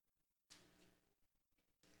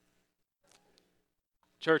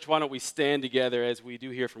Church, why don't we stand together as we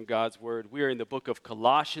do hear from God's word? We are in the book of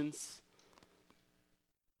Colossians.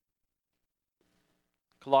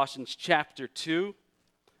 Colossians chapter 2.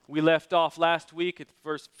 We left off last week at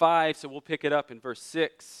verse 5, so we'll pick it up in verse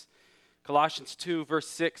 6. Colossians 2, verse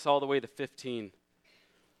 6, all the way to 15.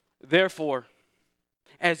 Therefore,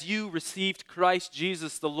 as you received Christ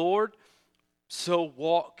Jesus the Lord, so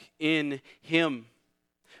walk in him,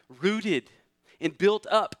 rooted and built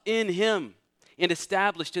up in him, and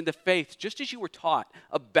established in the faith, just as you were taught,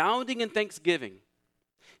 abounding in thanksgiving.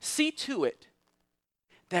 See to it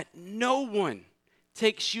that no one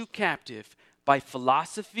takes you captive by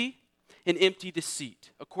philosophy and empty deceit,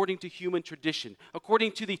 according to human tradition,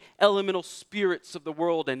 according to the elemental spirits of the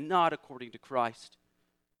world, and not according to Christ.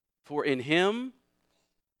 For in him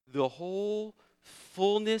the whole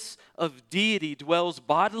fullness of deity dwells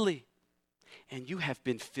bodily, and you have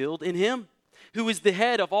been filled in him, who is the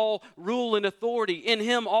head of all rule and authority. In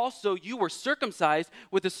him also you were circumcised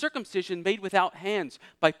with a circumcision made without hands,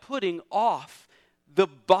 by putting off the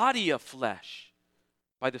body of flesh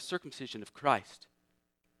by the circumcision of Christ,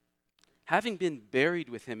 having been buried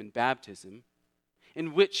with him in baptism,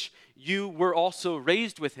 in which you were also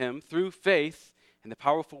raised with him through faith in the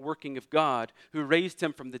powerful working of God, who raised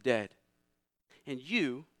him from the dead. And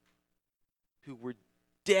you, who were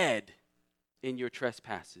dead in your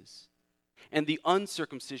trespasses and the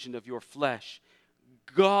uncircumcision of your flesh,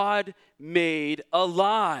 God made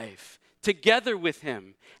alive together with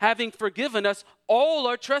him, having forgiven us all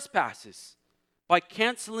our trespasses, by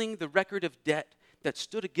canceling the record of debt that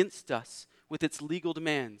stood against us with its legal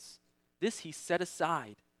demands. This he set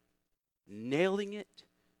aside, nailing it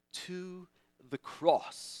to the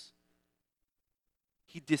cross.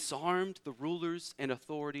 He disarmed the rulers and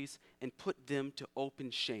authorities and put them to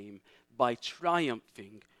open shame by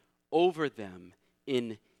triumphing over them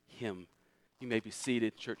in him. You may be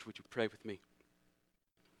seated. Church, would you pray with me?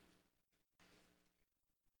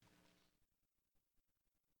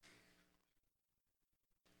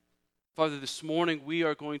 Father, this morning we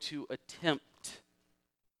are going to attempt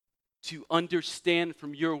to understand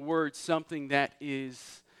from your word something that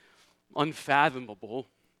is unfathomable.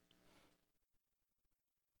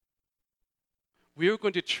 We are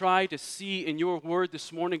going to try to see in your word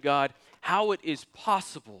this morning, God, how it is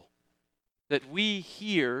possible that we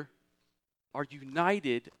here are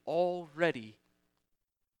united already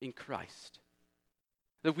in Christ.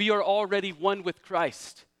 That we are already one with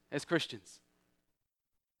Christ as Christians.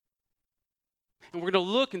 And we're going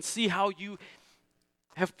to look and see how you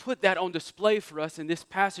have put that on display for us in this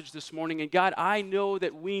passage this morning. And God, I know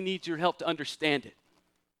that we need your help to understand it.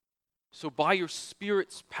 So by your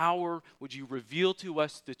Spirit's power, would you reveal to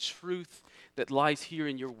us the truth that lies here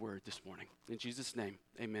in your word this morning? In Jesus' name,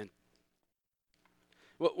 amen.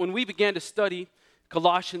 Well, when we began to study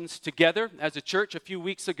Colossians together as a church a few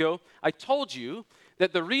weeks ago, I told you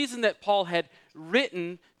that the reason that Paul had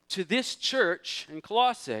written to this church in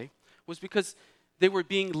Colossae was because they were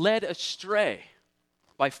being led astray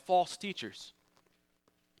by false teachers.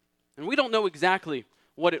 And we don't know exactly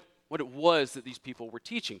what it was that these people were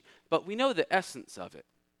teaching, but we know the essence of it.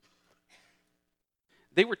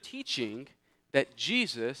 They were teaching that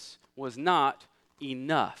Jesus was not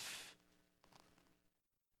enough.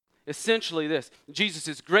 Essentially this, Jesus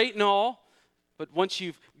is great and all, but once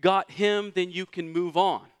you've got him, then you can move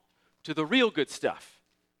on to the real good stuff,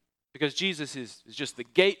 because Jesus is just the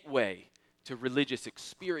gateway to religious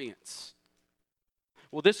experience.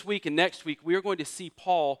 Well, this week and next week, we are going to see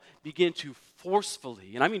Paul begin to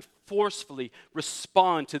forcefully, and I mean forcefully,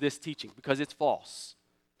 respond to this teaching because it's false.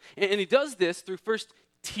 And he does this through first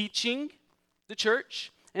teaching the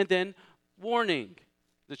church and then warning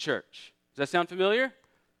the church. Does that sound familiar?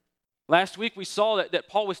 Last week we saw that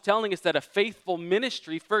Paul was telling us that a faithful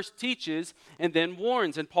ministry first teaches and then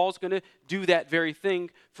warns. And Paul's going to do that very thing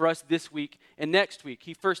for us this week and next week.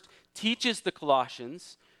 He first teaches the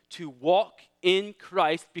Colossians to walk in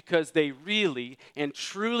Christ because they really and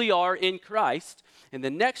truly are in Christ. And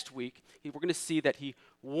then next week we're going to see that he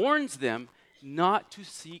warns them not to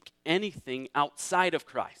seek anything outside of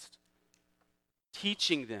Christ,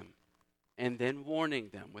 teaching them and then warning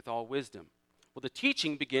them with all wisdom. Well, the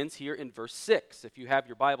teaching begins here in verse 6. If you have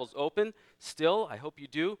your Bibles open still, I hope you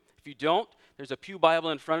do. If you don't, there's a pew Bible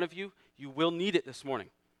in front of you. You will need it this morning.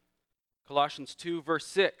 Colossians 2, verse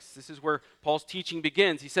 6. This is where Paul's teaching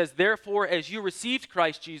begins. He says, "Therefore, as you received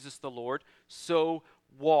Christ Jesus the Lord, so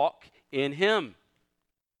walk in him."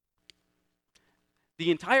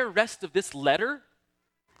 The entire rest of this letter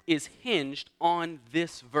is hinged on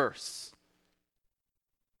this verse.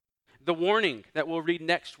 The warning that we'll read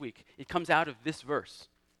next week, it comes out of this verse.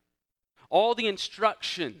 all the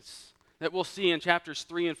instructions that we'll see in chapters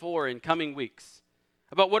 3 and 4 in coming weeks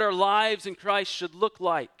about what our lives in Christ should look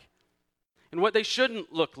like and what they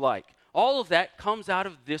shouldn't look like. All of that comes out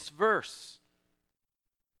of this verse.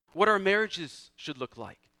 What our marriages should look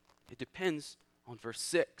like, it depends on verse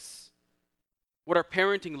 6. What our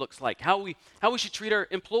parenting looks like, how we should treat our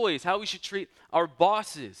employees, how we should treat our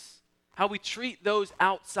bosses, how we treat those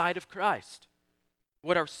outside of Christ.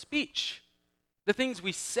 What our speech, the things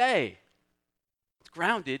we say, it's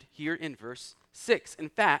grounded here in verse 6. In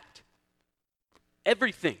fact,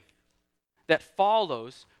 everything that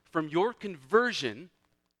follows from your conversion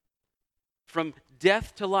from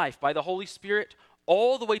death to life by the Holy Spirit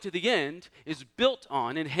all the way to the end is built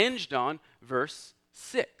on and hinged on verse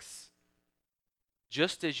 6.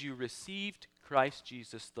 Just as you received Christ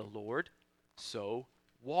Jesus the Lord, so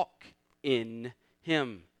walk in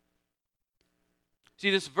him.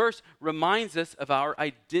 See, this verse reminds us of our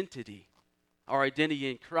identity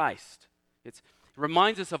in Christ. It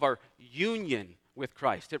reminds us of our union with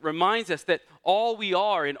Christ. It reminds us that all we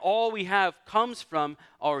are and all we have comes from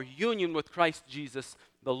our union with Christ Jesus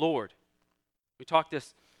the Lord. We talked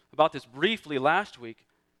about this briefly last week,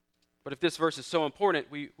 but if this verse is so important,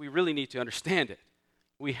 we really need to understand it.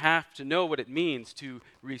 We have to know what it means to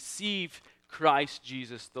receive Christ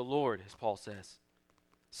Jesus the Lord, as Paul says.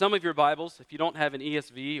 Some of your Bibles, if you don't have an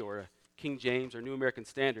ESV or a King James or New American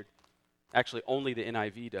Standard, actually only the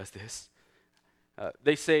NIV does this,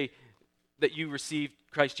 they say that you received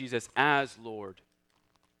Christ Jesus as Lord.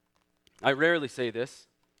 I rarely say this,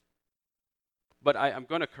 but I'm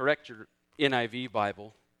going to correct your NIV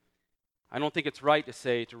Bible. I don't think it's right to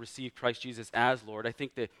say to receive Christ Jesus as Lord. I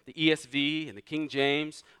think that the ESV and the King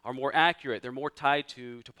James are more accurate. They're more tied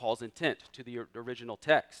to Paul's intent, to the original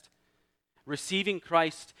text. Receiving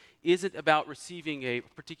Christ isn't about receiving a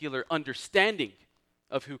particular understanding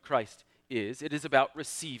of who Christ is. It is about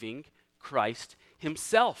receiving Christ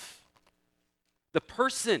himself. The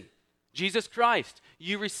person, Jesus Christ.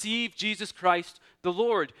 You received Jesus Christ the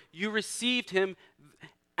Lord. You received him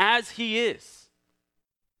as he is.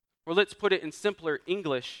 Or let's put it in simpler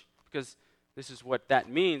English, because this is what that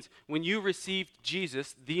means. When you received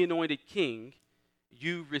Jesus, the anointed king,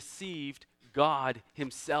 you received God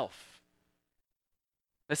himself.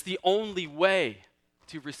 That's the only way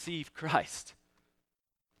to receive Christ.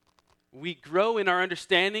 We grow in our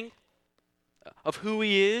understanding of who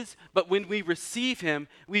he is, but when we receive him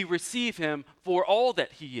for all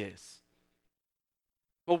that he is.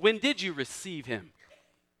 Well, when did you receive him?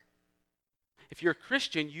 If you're a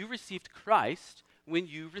Christian, you received Christ when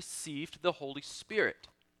you received the Holy Spirit.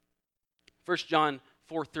 1 John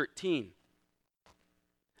 4:13.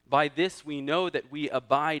 By this we know that we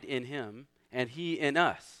abide in him and he in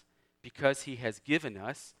us, because he has given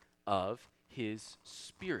us of his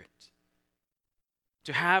Spirit.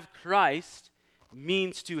 To have Christ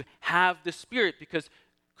means to have the Spirit, because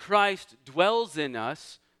Christ dwells in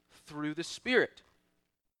us through the Spirit.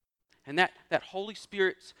 And that Holy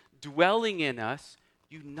Spirit's dwelling in us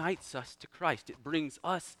unites us to Christ. It brings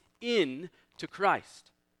us in to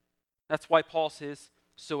Christ. That's why Paul says,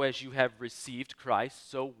 so as you have received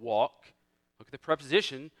Christ, so walk. Look at the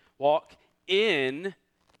preposition, walk in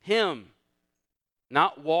him.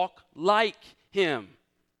 Not walk like him.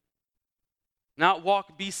 Not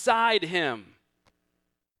walk beside him.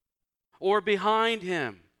 Or behind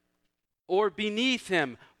him. Or beneath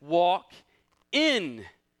him. Walk in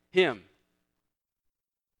him.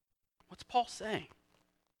 What's Paul saying?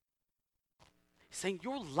 He's saying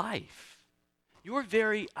your life, your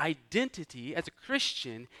very identity as a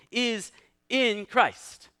Christian is in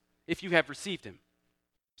Christ if you have received him.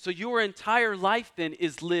 So your entire life then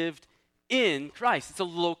is lived in Christ. It's a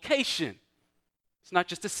location. It's not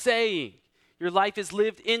just a saying. Your life is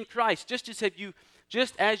lived in Christ.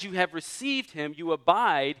 Just as you have received him, you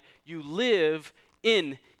abide, you live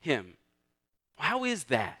in him. How is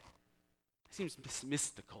that? It seems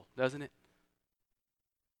mystical, doesn't it?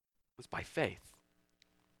 It's by faith.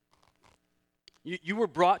 You were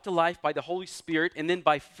brought to life by the Holy Spirit, and then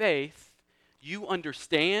by faith, you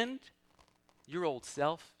understand your old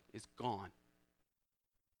self is gone.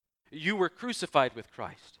 You were crucified with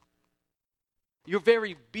Christ. Your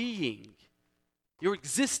very being, your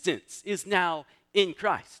existence is now in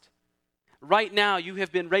Christ. Right now, you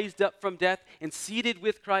have been raised up from death and seated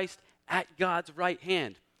with Christ at God's right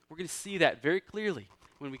hand. We're going to see that very clearly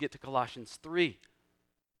when we get to Colossians 3.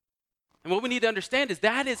 And what we need to understand is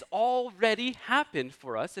that has already happened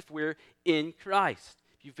for us if we're in Christ.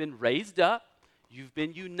 You've been raised up. You've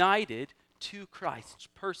been united to Christ's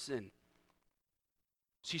person.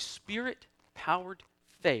 See, Spirit-powered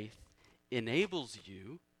faith enables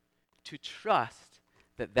you to trust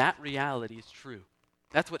that that reality is true.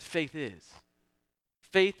 That's what faith is.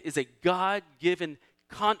 Faith is a God-given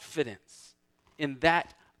confidence in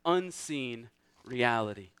that unseen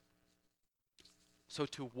reality. So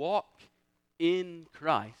to walk in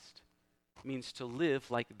Christ means to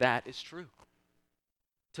live like that is true.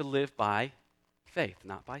 To live by faith,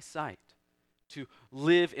 not by sight. To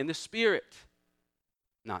live in the Spirit,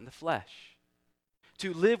 not in the flesh.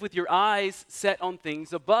 To live with your eyes set on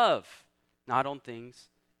things above, not on things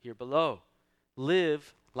here below.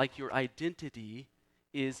 Live like your identity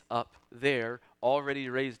is up there, already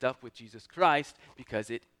raised up with Jesus Christ, because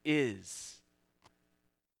it is.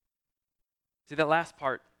 See, that last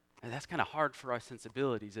part, that's kind of hard for our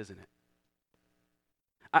sensibilities, isn't it?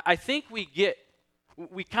 I think we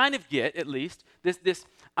kind of get, at least, this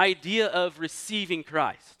idea of receiving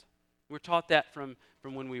Christ. We're taught that from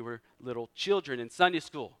when we were little children in Sunday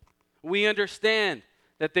school. We understand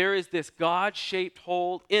that there is this God-shaped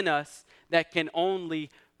hole in us that can only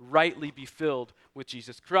rightly be filled with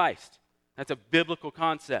Jesus Christ. That's a biblical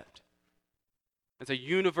concept. That's a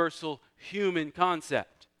universal human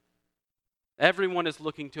concept. Everyone is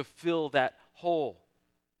looking to fill that hole.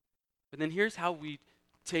 But then here's how we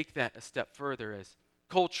take that a step further as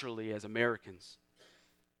culturally as Americans.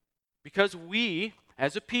 Because we,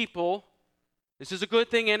 as a people, this is a good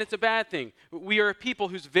thing and it's a bad thing. We are a people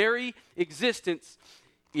whose very existence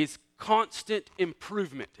is constant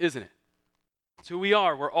improvement, isn't it? That's who we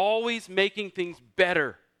are. We're always making things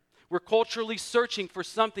better. We're culturally searching for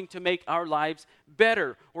something to make our lives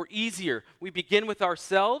better or easier. We begin with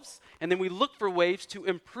ourselves, and then we look for ways to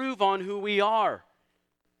improve on who we are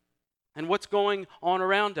and what's going on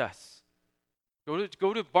around us.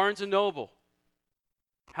 Go to Barnes & Noble.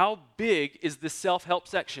 How big is the self-help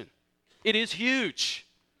section? It is huge.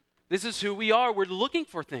 This is who we are. We're looking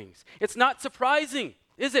for things. It's not surprising,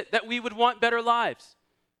 is it, that we would want better lives?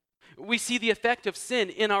 We see the effect of sin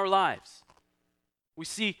in our lives. We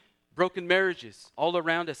see broken marriages all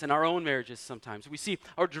around us, in our own marriages sometimes. We see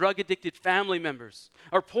our drug-addicted family members,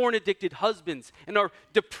 our porn-addicted husbands, and our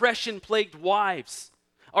depression-plagued wives,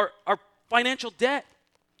 our financial debt,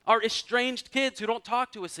 our estranged kids who don't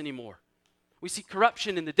talk to us anymore. We see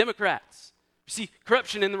corruption in the Democrats. We see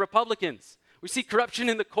corruption in the Republicans. We see corruption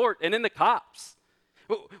in the court and in the cops.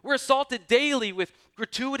 We're assaulted daily with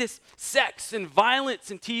gratuitous sex and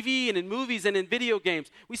violence in TV and in movies and in video games.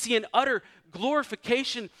 We see an utter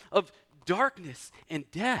glorification of darkness and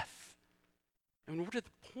death. And we're to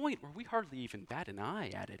the point where we hardly even bat an eye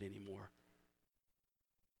at it anymore.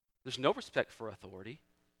 There's no respect for authority.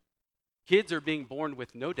 Kids are being born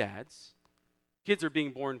with no dads. Kids are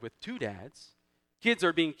being born with two dads. Kids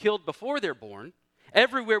are being killed before they're born.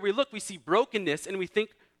 Everywhere we look, we see brokenness, and we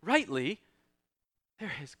think, rightly, there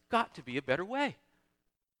has got to be a better way.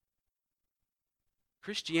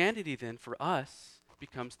 Christianity, then, for us,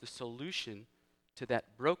 becomes the solution to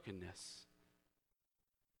that brokenness.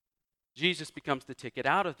 Jesus becomes the ticket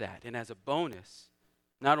out of that, and as a bonus,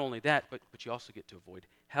 not only that, but you also get to avoid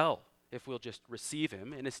hell if we'll just receive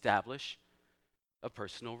him and establish a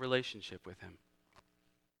personal relationship with him.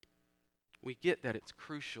 We get that it's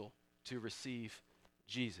crucial to receive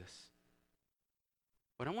Jesus.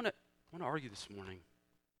 But I want to argue this morning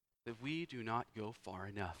that we do not go far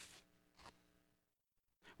enough.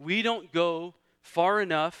 We don't go far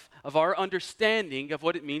enough of our understanding of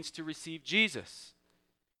what it means to receive Jesus.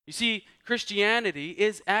 You see, Christianity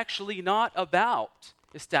is actually not about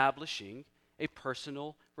establishing a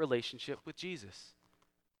personal relationship with Jesus.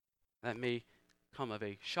 That may come of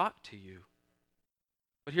a shock to you.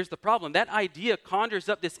 But here's the problem. That idea conjures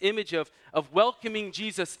up this image of welcoming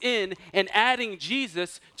Jesus in and adding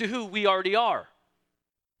Jesus to who we already are.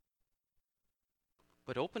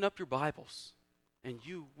 But open up your Bibles, and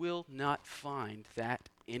you will not find that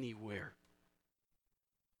anywhere.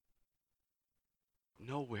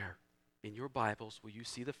 Nowhere in your Bibles will you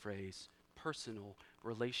see the phrase personal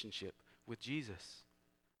relationship with Jesus.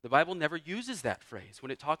 The Bible never uses that phrase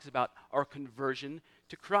when it talks about our conversion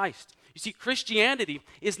to Christ. You see, Christianity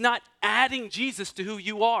is not adding Jesus to who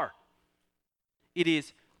you are. It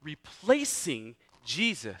is replacing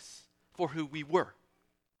Jesus for who we were.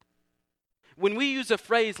 When we use a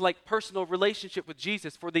phrase like personal relationship with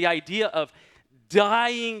Jesus for the idea of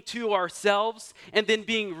dying to ourselves and then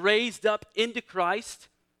being raised up into Christ,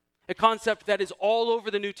 a concept that is all over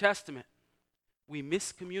the New Testament, we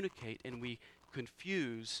miscommunicate and we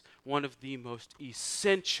confuse one of the most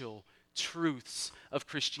essential truths of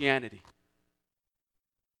Christianity.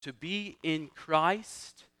 To be in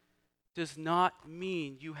Christ does not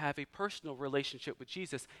mean you have a personal relationship with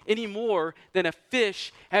Jesus any more than a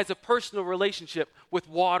fish has a personal relationship with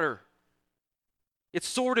water It's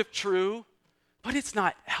sort of true, but it's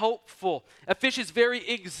not helpful. A fish's very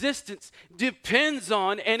existence depends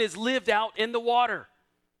on and is lived out in the water.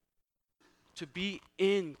 To be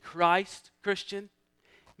in Christ, Christian,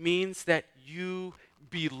 means that you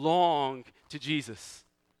belong to Jesus.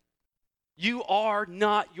 You are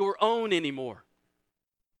not your own anymore.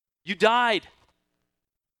 You died.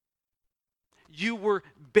 You were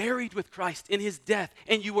buried with Christ in his death,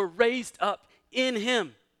 and you were raised up in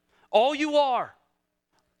him. All you are,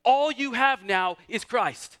 all you have now is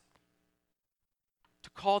Christ. To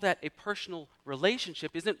call that a personal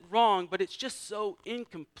relationship isn't wrong, but it's just so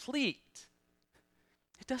incomplete.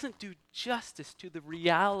 It doesn't do justice to the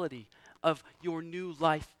reality of your new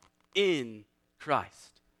life in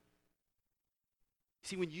Christ.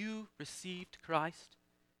 See, when you received Christ,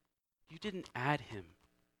 you didn't add him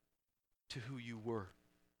to who you were.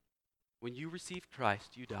 When you received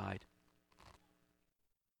Christ, you died.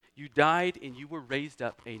 You died and you were raised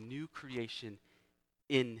up a new creation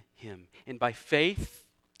in him. And by faith,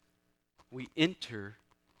 we enter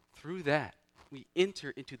through that. We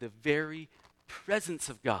enter into the very presence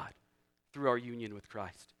of God through our union with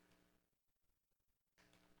Christ.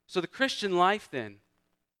 So the Christian life then,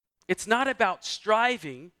 it's not about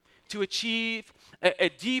striving to achieve a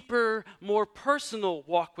deeper, more personal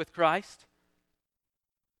walk with Christ.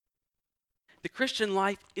 The Christian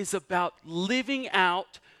life is about living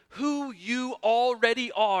out who you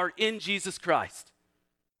already are in Jesus Christ.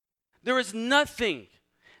 There is nothing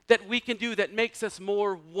that we can do that makes us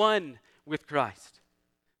more one with Christ.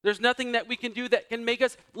 There's nothing that we can do that can make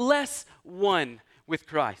us less one with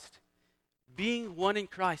Christ. Being one in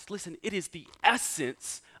Christ, listen, it is the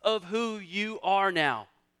essence of who you are now.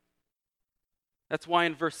 That's why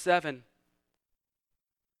in verse 7,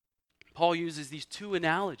 Paul uses these two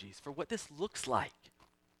analogies for what this looks like.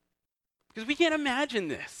 Because we can't imagine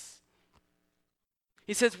this.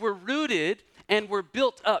 He says we're rooted and we're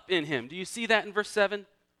built up in him. Do you see that in verse 7?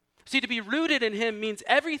 See, to be rooted in him means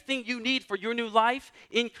everything you need for your new life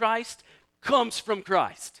in Christ comes from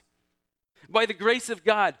Christ. By the grace of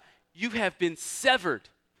God, you have been severed,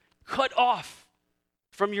 cut off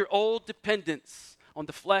from your old dependence on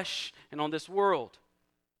the flesh and on this world.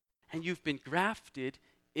 And you've been grafted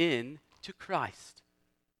into Christ,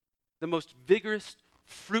 the most vigorous,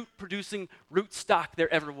 fruit-producing rootstock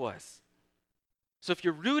there ever was. So if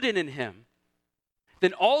you're rooted in him,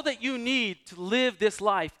 then all that you need to live this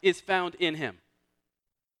life is found in him.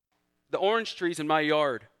 The orange trees in my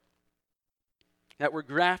yard that were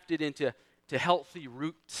grafted into healthy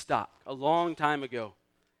rootstock a long time ago,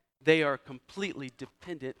 they are completely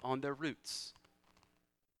dependent on their roots.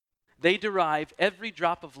 They derive every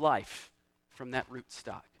drop of life from that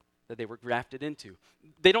rootstock that they were grafted into.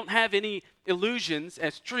 They don't have any illusions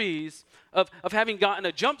as trees of having gotten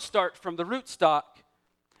a jump start from the rootstock,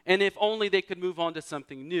 and if only they could move on to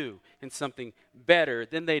something new and something better,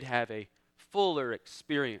 then they'd have a fuller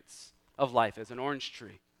experience of life as an orange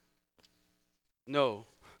tree. No.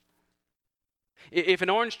 If an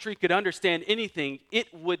orange tree could understand anything,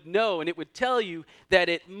 it would know and it would tell you that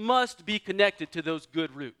it must be connected to those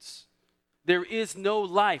good roots. There is no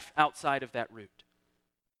life outside of that root.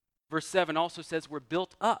 Verse 7 also says we're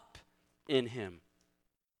built up in him.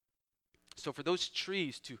 So for those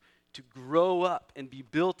trees to grow up and be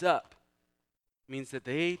built up means that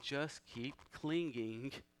they just keep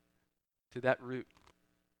clinging to that root.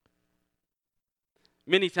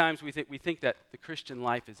 Many times we think that the Christian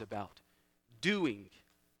life is about doing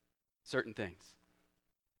certain things.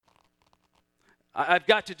 I've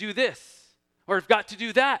got to do this, or I've got to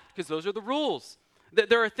do that, because those are the rules.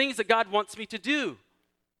 There are things that God wants me to do.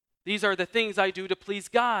 These are the things I do to please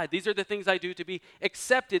God. These are the things I do to be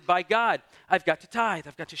accepted by God. I've got to tithe.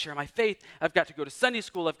 I've got to share my faith. I've got to go to Sunday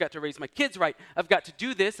school. I've got to raise my kids right. I've got to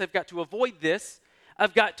do this. I've got to avoid this.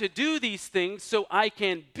 I've got to do these things so I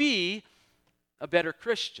can be a better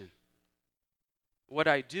Christian. What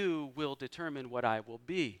I do will determine what I will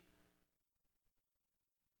be.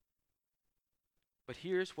 But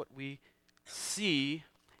here's what we see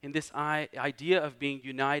in this idea of being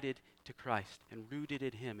united to Christ and rooted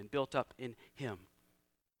in him and built up in him.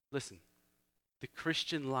 Listen, the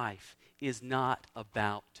Christian life is not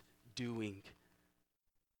about doing.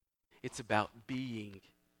 It's about being.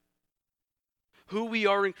 Who we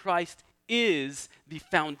are in Christ is the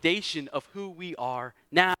foundation of who we are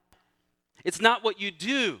now. It's not what you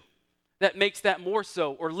do that makes that more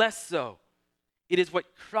so or less so. It is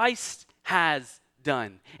what Christ has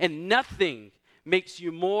done. And nothing makes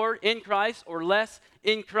you more in Christ or less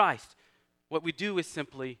in Christ. What we do is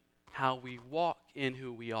simply how we walk in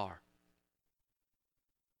who we are.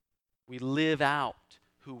 We live out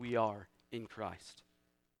who we are in Christ.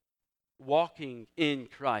 Walking in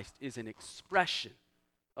Christ is an expression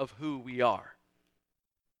of who we are.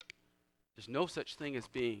 There's no such thing as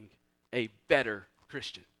being a better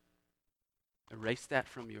Christian. Erase that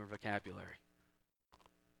from your vocabulary.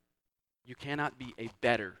 You cannot be a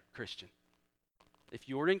better Christian. If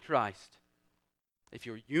you're in Christ, if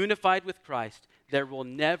you're unified with Christ, there will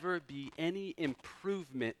never be any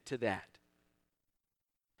improvement to that.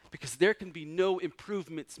 Because there can be no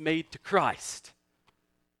improvements made to Christ.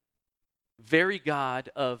 Very God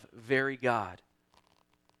of very God.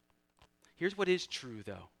 Here's what is true,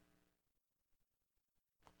 though.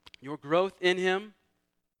 Your growth in Him,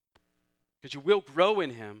 because you will grow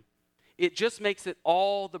in Him, it just makes it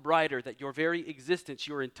all the brighter that your very existence,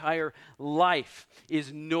 your entire life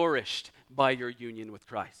is nourished by your union with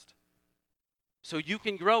Christ. So you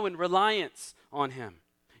can grow in reliance on Him.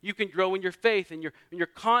 You can grow in your faith and your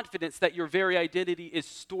confidence that your very identity is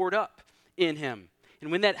stored up in Him.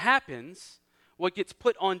 And when that happens, what gets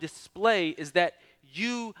put on display is that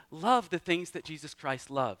you love the things that Jesus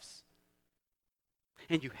Christ loves.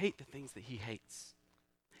 And you hate the things that He hates.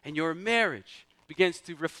 And your marriage begins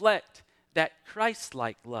to reflect that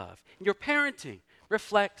Christ-like love. And your parenting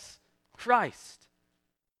reflects Christ.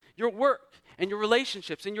 Your work and your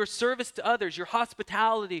relationships and your service to others, your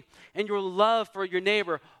hospitality and your love for your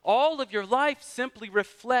neighbor, all of your life simply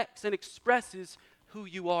reflects and expresses who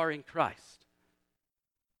you are in Christ.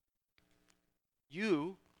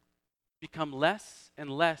 You become less and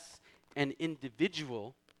less an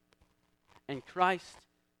individual, and Christ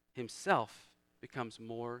Himself becomes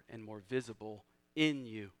more and more visible in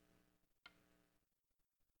you.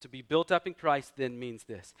 To be built up in Christ then means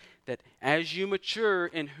this, that as you mature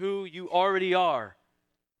in who you already are,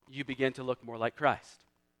 you begin to look more like Christ.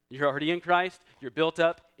 You're already in Christ, you're built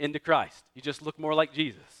up into Christ. You just look more like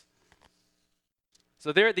Jesus.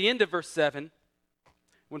 So there at the end of verse 7,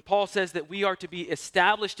 when Paul says that we are to be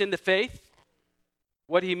established in the faith,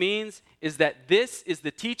 what he means is that this is the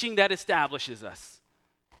teaching that establishes us.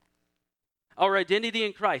 Our identity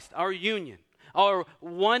in Christ, our union, our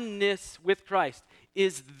oneness with Christ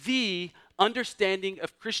is the understanding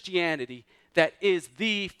of Christianity that is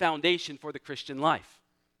the foundation for the Christian life.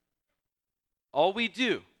 All we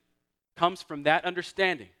do comes from that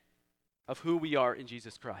understanding of who we are in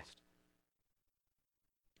Jesus Christ.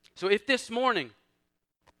 So if this morning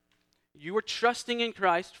you are trusting in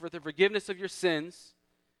Christ for the forgiveness of your sins,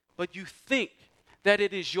 but you think that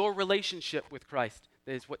it is your relationship with Christ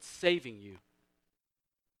that is what's saving you,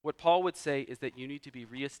 what Paul would say is that you need to be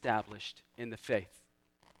reestablished in the faith.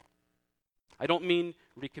 I don't mean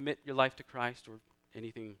recommit your life to Christ or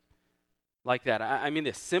anything like that. I mean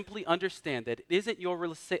this. Simply understand that it isn't your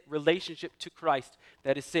relationship to Christ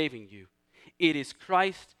that is saving you. It is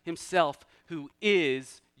Christ Himself who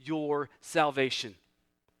is your salvation.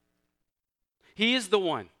 He is the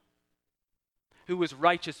one who is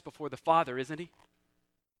righteous before the Father, isn't He?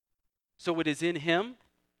 So it is in Him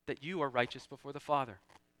that you are righteous before the Father.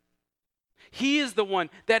 He is the one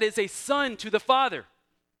that is a son to the Father.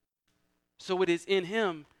 So it is in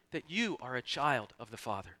Him that you are a child of the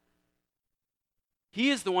Father. He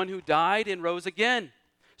is the one who died and rose again.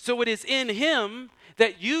 So it is in Him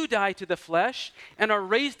that you die to the flesh and are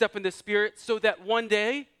raised up in the Spirit, so that one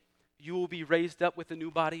day you will be raised up with a new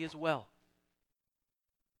body as well.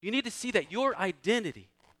 You need to see that your identity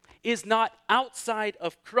is not outside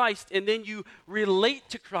of Christ, and then you relate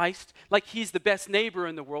to Christ like He's the best neighbor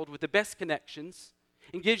in the world with the best connections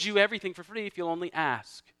and gives you everything for free if you'll only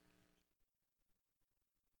ask.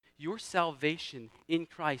 Your salvation in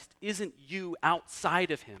Christ isn't you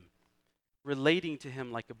outside of Him, relating to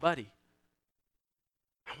Him like a buddy.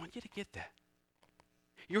 I want you to get that.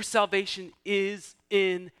 Your salvation is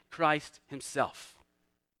in Christ Himself.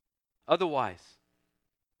 Otherwise,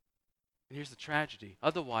 and here's the tragedy,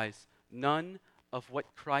 otherwise, none of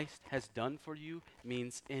what Christ has done for you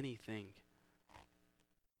means anything.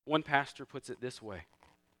 One pastor puts it this way.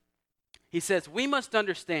 He says, we must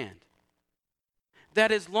understand that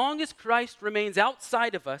as long as Christ remains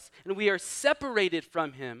outside of us and we are separated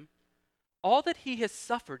from Him, all that He has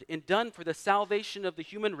suffered and done for the salvation of the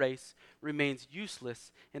human race remains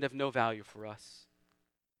useless and of no value for us.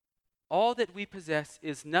 All that we possess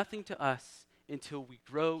is nothing to us until we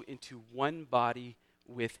grow into one body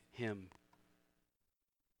with Him.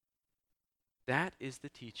 That is the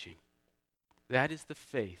teaching. That is the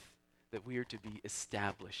faith that we are to be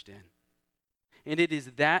established in. And it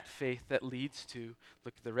is that faith that leads to,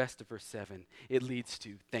 look at the rest of verse 7, it leads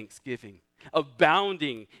to thanksgiving,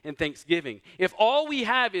 abounding in thanksgiving. If all we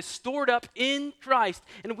have is stored up in Christ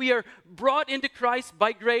and we are brought into Christ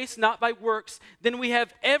by grace, not by works, then we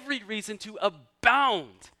have every reason to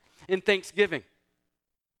abound in thanksgiving.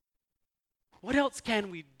 What else can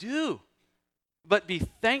we do but be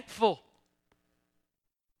thankful?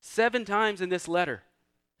 7 times in this letter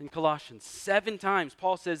in Colossians, 7 times,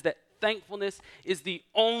 Paul says that thankfulness is the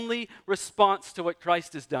only response to what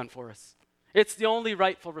Christ has done for us. It's the only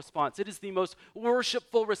rightful response. It is the most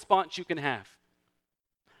worshipful response you can have.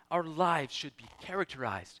 Our lives should be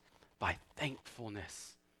characterized by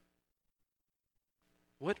thankfulness.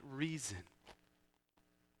 What reason?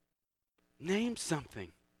 Name something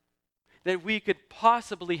that we could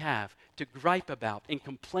possibly have to gripe about and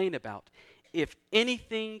complain about if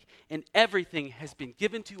anything and everything has been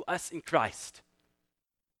given to us in Christ.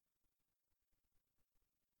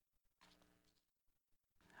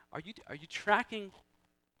 Are you tracking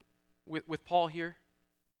with Paul here,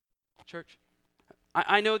 church?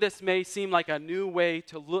 I know this may seem like a new way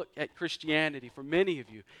to look at Christianity for many of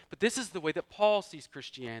you, but this is the way that Paul sees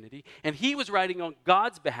Christianity, and he was writing on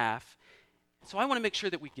God's behalf, so I want to make sure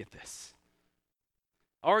that we get this.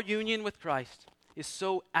 Our union with Christ is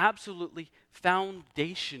so absolutely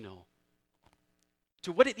foundational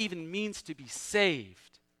to what it even means to be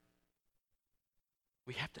saved.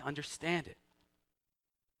 We have to understand it.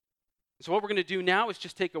 So what we're going to do now is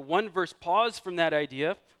just take a 1-verse pause from that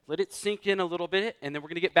idea, let it sink in a little bit, and then we're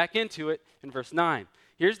going to get back into it in verse 9.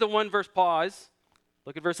 Here's the 1-verse pause.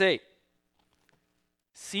 Look at verse 8.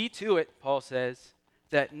 See to it, Paul says,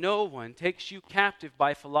 that no one takes you captive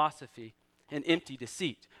by philosophy and empty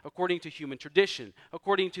deceit, according to human tradition,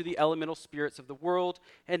 according to the elemental spirits of the world,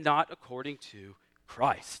 and not according to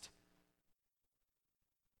Christ.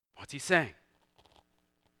 What's he saying?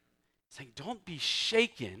 He's saying, don't be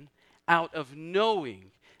shaken out of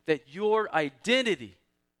knowing that your identity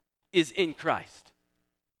is in Christ.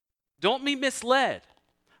 Don't be misled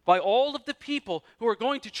by all of the people who are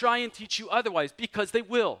going to try and teach you otherwise, because they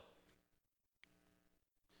will.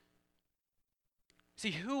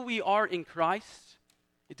 See, who we are in Christ,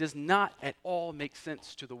 it does not at all make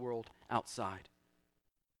sense to the world outside.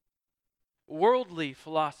 Worldly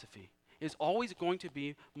philosophy is always going to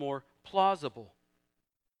be more plausible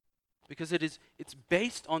because it's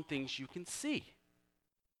based on things you can see.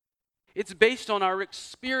 It's based on our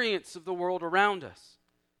experience of the world around us.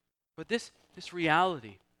 But this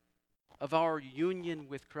reality of our union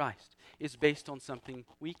with Christ is based on something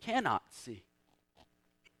we cannot see.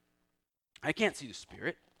 I can't see the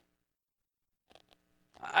Spirit.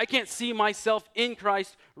 I can't see myself in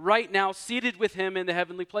Christ right now, seated with Him in the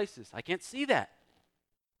heavenly places. I can't see that.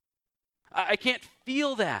 I can't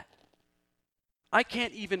feel that. I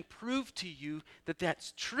can't even prove to you that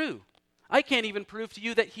that's true. I can't even prove to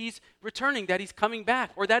you that He's returning, that He's coming back,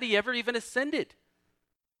 or that He ever even ascended.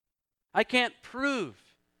 I can't prove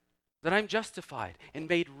that I'm justified and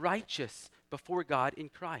made righteous before God in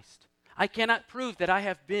Christ. I cannot prove that I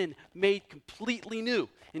have been made completely new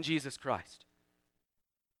in Jesus Christ.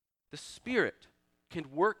 The Spirit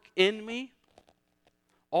can work in me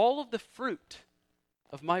all of the fruit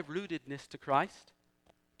of my rootedness to Christ,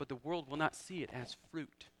 but the world will not see it as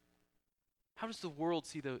fruit. How does the world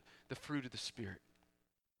see the fruit of the Spirit?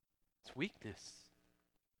 It's weakness.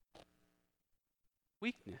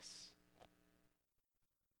 Weakness.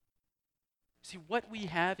 See, what we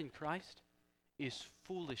have in Christ is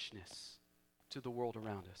foolishness to the world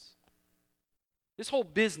around us. This whole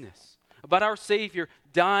business about our Savior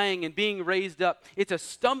dying and being raised up, it's a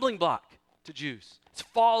stumbling block to Jews. It's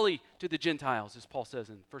folly to the Gentiles, as Paul says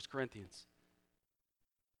in 1 Corinthians.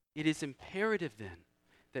 It is imperative then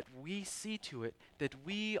that we see to it that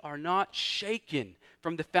we are not shaken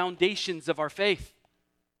from the foundations of our faith.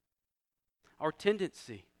 Our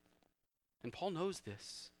tendency, and Paul knows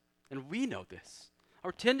this, and we know this,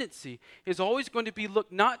 our tendency is always going to be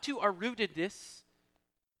look not to our rootedness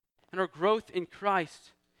and our growth in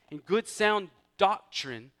Christ in good sound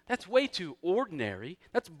doctrine. That's way too ordinary.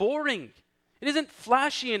 That's boring. It isn't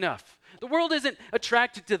flashy enough. The world isn't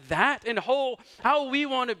attracted to that and how we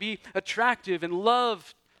want to be attractive and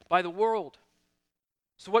loved by the world.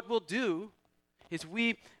 So what we'll do is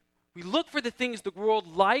we look for the things the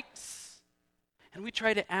world likes and we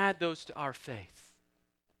try to add those to our faith.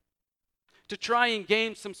 To try and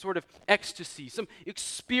gain some sort of ecstasy, some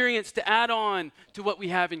experience to add on to what we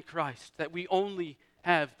have in Christ that we only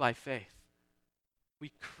have by faith.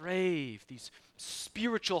 We crave these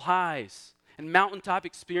spiritual highs and mountaintop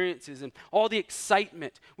experiences and all the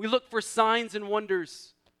excitement. We look for signs and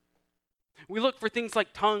wonders. We look for things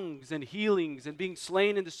like tongues and healings and being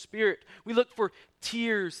slain in the Spirit. We look for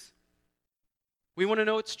tears. We want to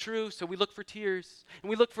know it's true, so we look for tears. And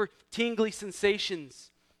we look for tingly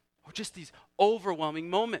sensations or just these overwhelming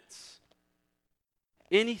moments.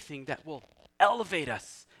 Anything that will elevate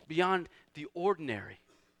us beyond the ordinary.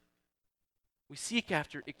 We seek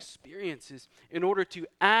after experiences in order to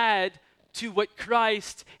add to what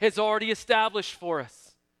Christ has already established for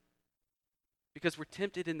us. Because we're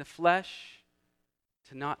tempted in the flesh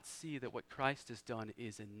to not see that what Christ has done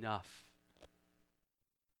is enough.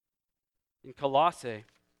 In Colossae,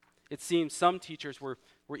 it seems some teachers were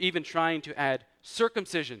even trying to add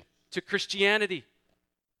circumcision to Christianity.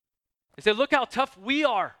 They said, look how tough we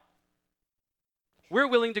are. We're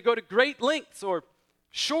willing to go to great lengths, or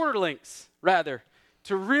shorter lengths, rather,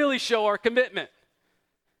 to really show our commitment.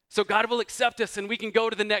 So God will accept us and we can go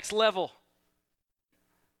to the next level.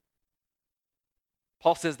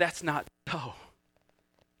 Paul says that's not so.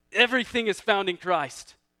 Everything is found in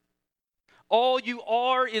Christ. All you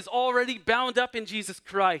are is already bound up in Jesus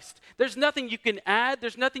Christ. There's nothing you can add.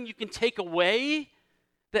 There's nothing you can take away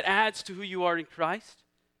that adds to who you are in Christ.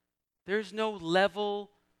 There's no level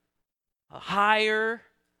higher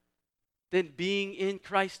than being in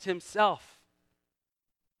Christ himself.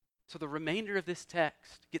 So the remainder of this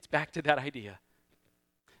text gets back to that idea.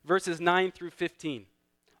 Verses 9 through 15.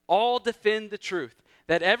 All defend the truth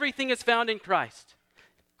that everything is found in Christ.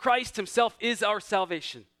 Christ himself is our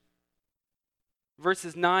salvation.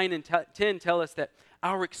 Verses 9 and 10 tell us that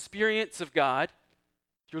our experience of God,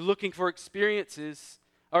 if you're looking for experiences,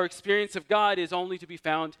 our experience of God is only to be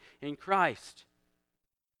found in Christ.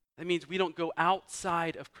 That means we don't go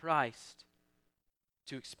outside of Christ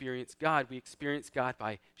to experience God. We experience God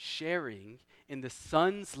by sharing in the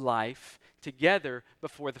Son's life together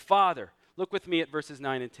before the Father. Look with me at verses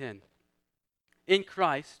 9 and 10. In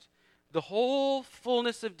Christ, the whole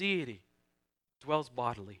fullness of deity dwells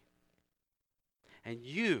bodily. And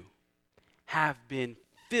you have been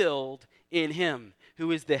filled in him,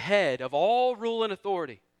 who is the head of all rule and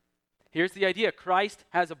authority. Here's the idea. Christ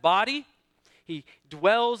has a body. He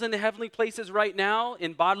dwells in the heavenly places right now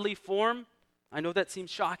in bodily form. I know that seems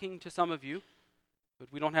shocking to some of you, but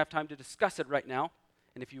we don't have time to discuss it right now.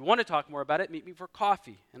 And if you want to talk more about it, meet me for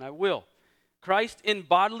coffee, and I will. Christ in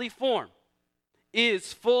bodily form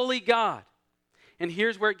is fully God. And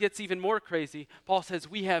here's where it gets even more crazy. Paul says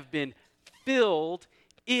we have been filled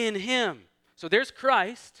in him. So there's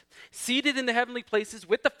Christ seated in the heavenly places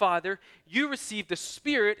with the Father. You receive the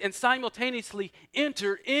Spirit and simultaneously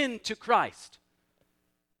enter into Christ.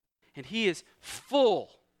 And he is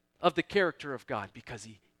full of the character of God because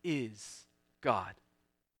he is God.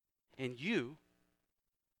 And you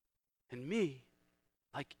and me,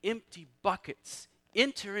 like empty buckets,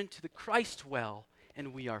 enter into the Christ well,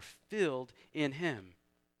 and we are filled in him.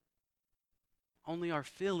 Only our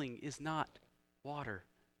filling is not water.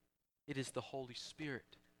 It is the Holy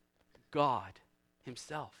Spirit, God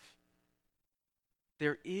himself.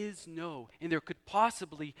 There is no, and there could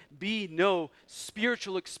possibly be no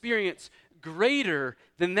spiritual experience greater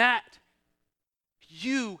than that.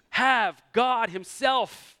 You have God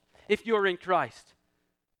himself if you're in Christ.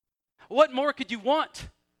 What more could you want?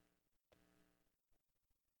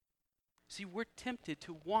 See, we're tempted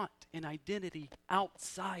to want an identity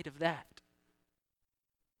outside of that.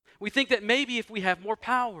 We think that maybe if we have more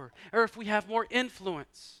power, or if we have more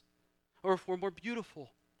influence, or if we're more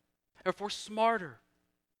beautiful, or if we're smarter,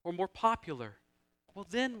 or more popular, well,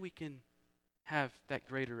 then we can have that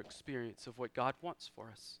greater experience of what God wants for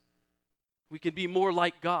us. We can be more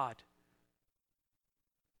like God.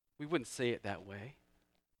 We wouldn't say it that way,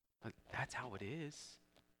 but that's how it is.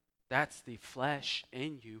 That's the flesh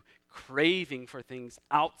in you craving for things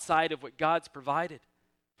outside of what God's provided.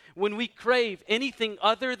 When we crave anything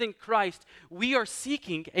other than Christ, we are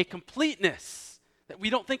seeking a completeness that we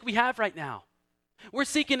don't think we have right now. We're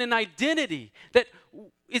seeking an identity that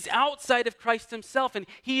is outside of Christ himself, and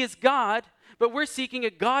he is God, but we're seeking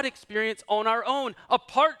a God experience on our own,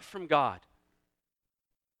 apart from God.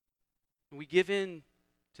 And we give in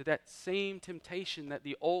to that same temptation that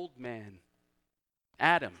the old man,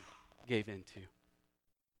 Adam, gave into.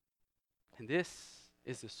 And this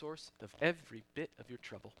is the source of every bit of your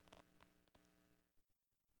trouble.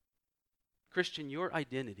 Christian, your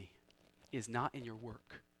identity is not in your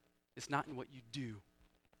work. It's not in what you do.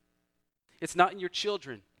 It's not in your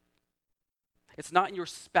children. It's not in your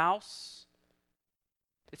spouse.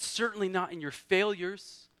 It's certainly not in your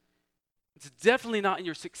failures. It's definitely not in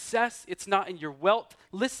your success. It's not in your wealth.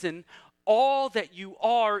 Listen, all that you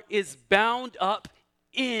are is bound up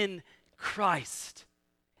in Christ.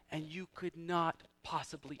 and you could not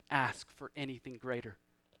possibly ask for anything greater.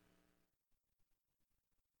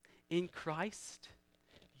 In Christ,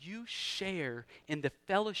 you share in the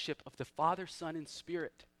fellowship of the Father, Son, and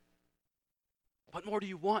Spirit. What more do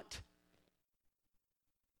you want?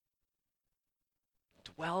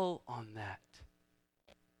 Dwell on that.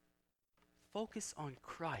 Focus on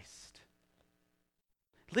Christ.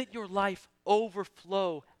 Let your life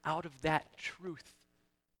overflow out of that truth,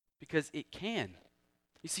 because it can.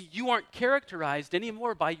 You see, you aren't characterized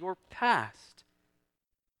anymore by your past.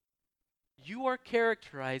 You are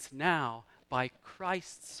characterized now by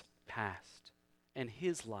Christ's past and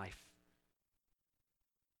his life.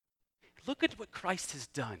 Look at what Christ has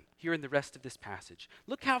done here in the rest of this passage.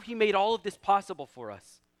 Look how he made all of this possible for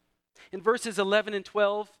us. In verses 11 and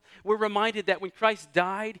 12, we're reminded that when Christ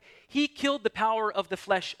died, he killed the power of the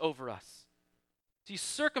flesh over us. See,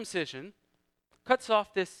 circumcision cuts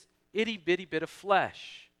off this itty-bitty bit of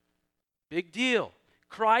flesh. Big deal.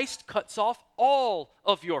 Christ cuts off all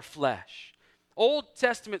of your flesh. Old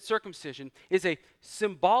Testament circumcision is a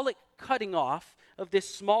symbolic cutting off of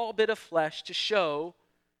this small bit of flesh to show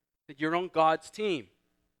that you're on God's team.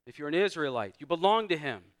 If you're an Israelite, you belong to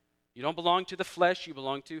him. You don't belong to the flesh, you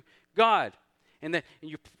belong to God. And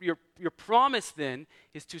your promise then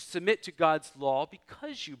is to submit to God's law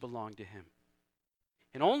because you belong to him.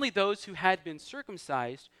 And only those who had been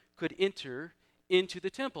circumcised could enter into the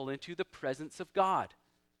temple, into the presence of God.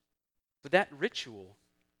 But that ritual,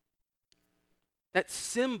 that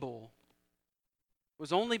symbol,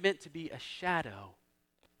 was only meant to be a shadow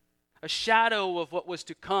of what was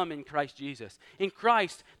to come in Christ Jesus. In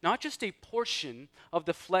Christ, not just a portion of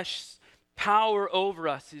the flesh's power over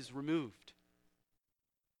us is removed.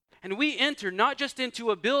 And we enter not just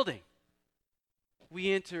into a building,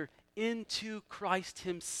 we enter into Christ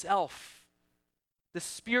himself. The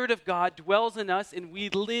Spirit of God dwells in us, and we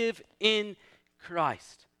live in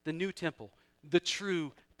Christ, the new temple, the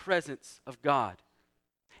true presence of God.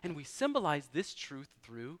 And we symbolize this truth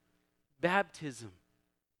through baptism.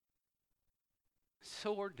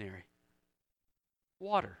 So ordinary.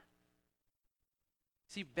 Water.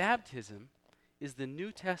 See, baptism is the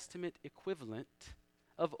New Testament equivalent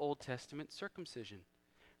of Old Testament circumcision.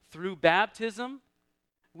 Through baptism,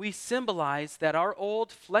 we symbolize that our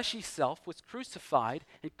old fleshy self was crucified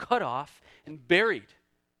and cut off and buried.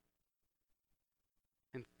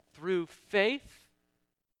 And through faith,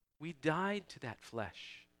 we died to that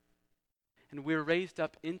flesh. And we're raised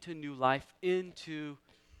up into new life, into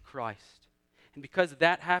Christ. And because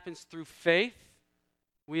that happens through faith,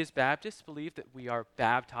 we as Baptists believe that we are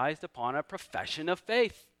baptized upon a profession of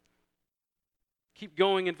faith. Keep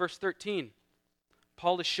going in verse 13.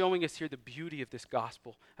 Paul is showing us here the beauty of this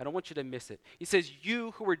gospel. I don't want you to miss it. He says,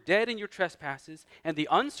 you who were dead in your trespasses and the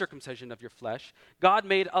uncircumcision of your flesh, God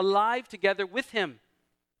made alive together with him,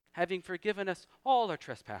 having forgiven us all our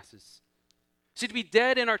trespasses. See, to be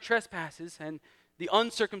dead in our trespasses and the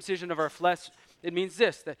uncircumcision of our flesh, it means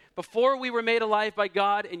this, that before we were made alive by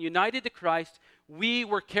God and united to Christ, we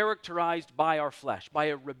were characterized by our flesh, by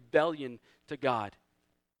a rebellion to God.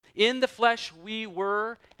 In the flesh, we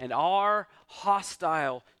were and are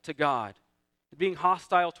hostile to God. Being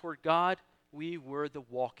hostile toward God, we were the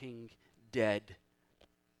walking dead.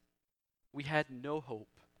 We had no hope.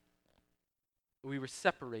 We were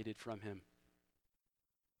separated from him.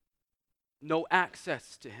 No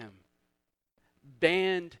access to him.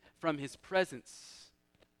 Banned from his presence.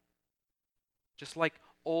 Just like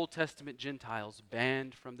Old Testament Gentiles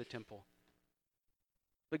banned from the temple.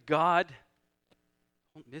 But God,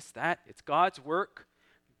 don't miss that. It's God's work.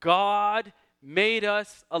 God made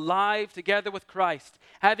us alive together with Christ,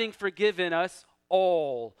 having forgiven us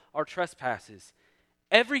all our trespasses.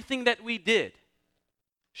 Everything that we did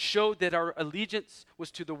showed that our allegiance was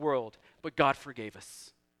to the world, but God forgave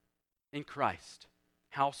us in Christ.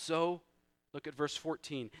 How so? Look at verse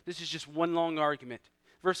 14. This is just one long argument.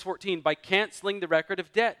 Verse 14, by canceling the record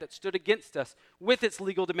of debt that stood against us with its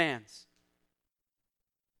legal demands.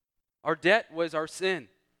 Our debt was our sin.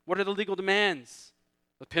 What are the legal demands?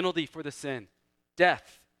 The penalty for the sin,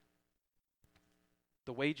 death.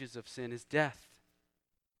 The wages of sin is death.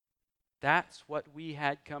 That's what we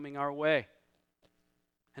had coming our way.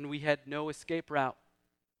 And we had no escape route.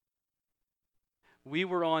 We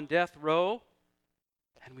were on death row,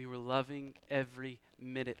 and we were loving every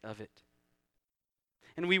minute of it.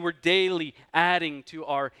 And we were daily adding to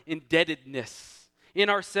our indebtedness. In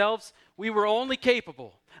ourselves, we were only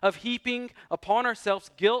capable of heaping upon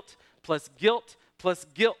ourselves guilt plus guilt plus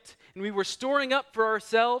guilt. And we were storing up for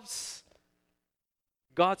ourselves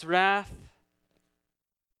God's wrath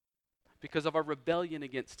because of our rebellion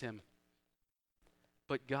against him.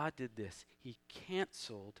 But God did this. He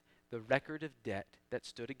canceled the record of debt that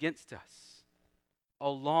stood against us,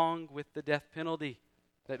 along with the death penalty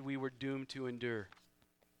that we were doomed to endure.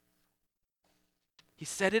 He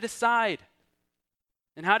set it aside.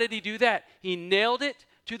 And how did he do that? He nailed it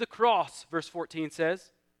to the cross, verse 14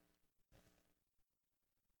 says.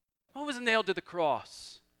 What was nailed to the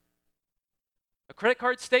cross? A credit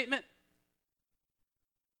card statement?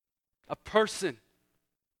 A person.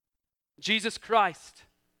 Jesus Christ.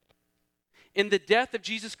 In the death of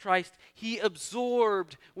Jesus Christ, he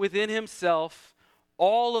absorbed within himself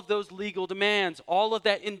all of those legal demands, all of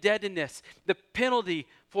that indebtedness, the penalty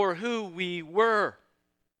for who we were,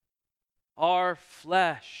 our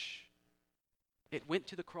flesh. It went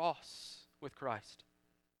to the cross with Christ.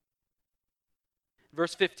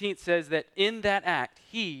 Verse 15 says that in that act,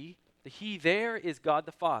 the he there is God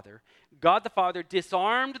the Father. God the Father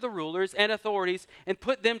disarmed the rulers and authorities and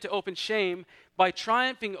put them to open shame by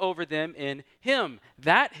triumphing over them in him.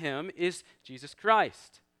 That him is Jesus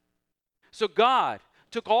Christ. So God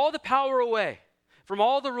took all the power away from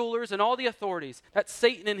all the rulers and all the authorities. That's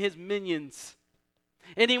Satan and his minions.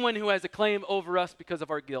 Anyone who has a claim over us because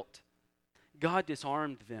of our guilt. God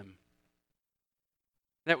disarmed them.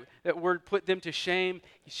 That word put them to shame.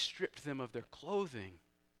 He stripped them of their clothing.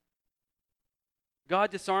 God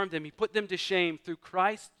disarmed them. He put them to shame through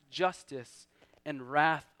Christ's justice and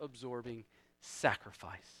wrath-absorbing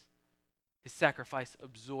sacrifice. His sacrifice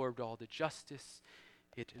absorbed all the justice.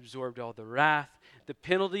 It absorbed all the wrath. The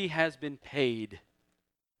penalty has been paid.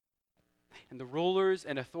 And the rulers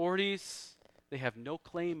and authorities, they have no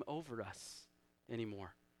claim over us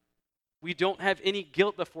anymore. We don't have any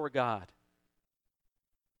guilt before God.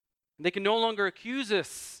 And they can no longer accuse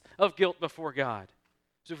us of guilt before God.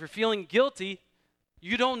 So if you're feeling guilty,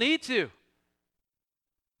 you don't need to.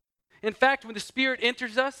 In fact, when the Spirit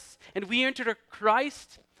enters us and we enter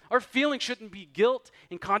Christ, our feeling shouldn't be guilt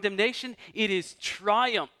and condemnation. It is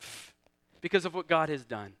triumph because of what God has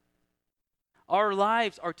done. Our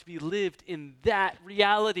lives are to be lived in that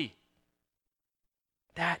reality.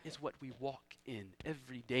 That is what we walk in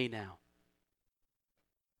every day now.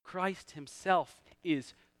 Christ himself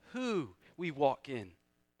is who we walk in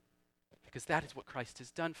because that is what Christ has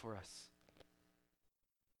done for us.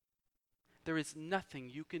 There is nothing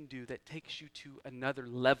you can do that takes you to another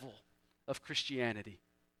level of Christianity.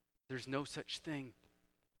 There's no such thing.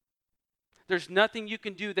 There's nothing you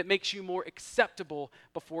can do that makes you more acceptable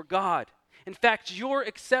before God. In fact, your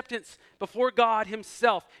acceptance before God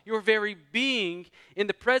himself, your very being in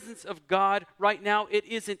the presence of God right now, it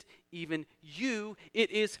isn't even you, it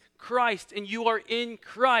is Christ, and you are in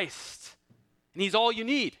Christ. And he's all you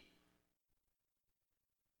need.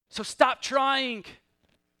 So stop trying.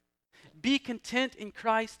 Be content in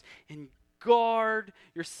Christ and guard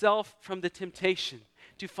yourself from the temptation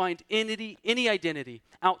to find any identity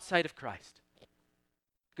outside of Christ.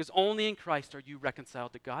 Because only in Christ are you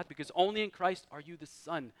reconciled to God. Because only in Christ are you the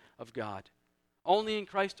Son of God. Only in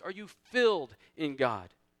Christ are you filled in God.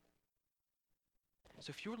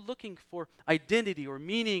 So if you're looking for identity or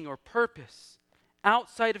meaning or purpose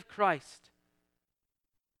outside of Christ,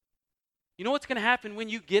 you know what's going to happen when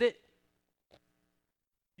you get it?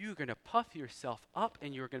 You're going to puff yourself up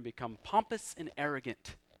and you're going to become pompous and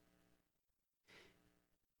arrogant.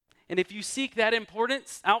 And if you seek that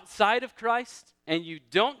importance outside of Christ and you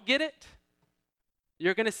don't get it,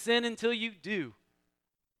 you're going to sin until you do.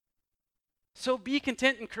 So be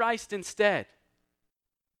content in Christ instead.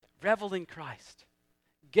 Revel in Christ.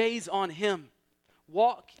 Gaze on him.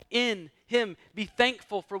 Walk in him. Be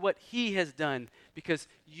thankful for what he has done because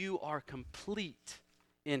you are complete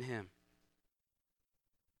in him.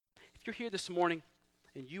 If you're here this morning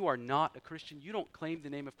and you are not a Christian, you don't claim the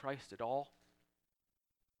name of Christ at all.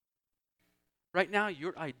 Right now,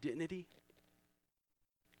 your identity,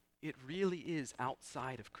 it really is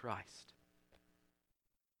outside of Christ.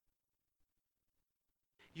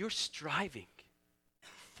 You're striving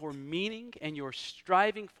for meaning and you're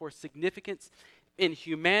striving for significance in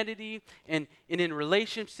humanity and in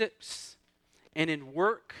relationships and in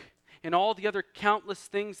work and all the other countless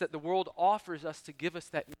things that the world offers us to give us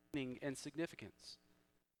that meaning and significance.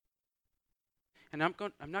 And I'm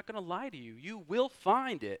not going to lie to you. You will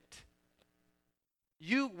find it.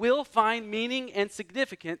 You will find meaning and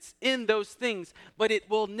significance in those things, but it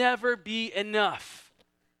will never be enough.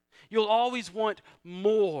 You'll always want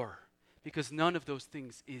more because none of those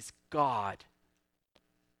things is God.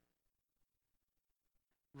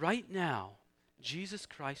 Right now, Jesus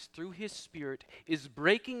Christ, through his Spirit, is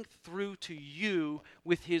breaking through to you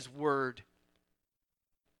with his word.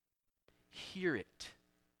 Hear it.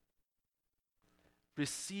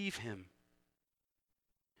 Receive him.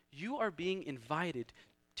 You are being invited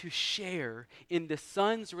to share in the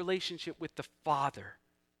Son's relationship with the Father.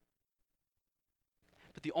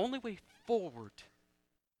 But the only way forward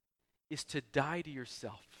is to die to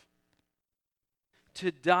yourself.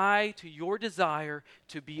 To die to your desire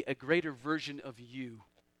to be a greater version of you.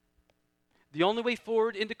 The only way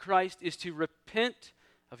forward into Christ is to repent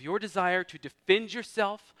of your desire to defend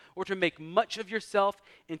yourself or to make much of yourself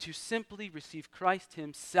and to simply receive Christ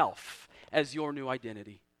himself as your new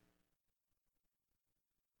identity.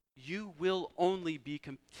 You will only be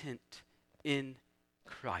content in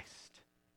Christ.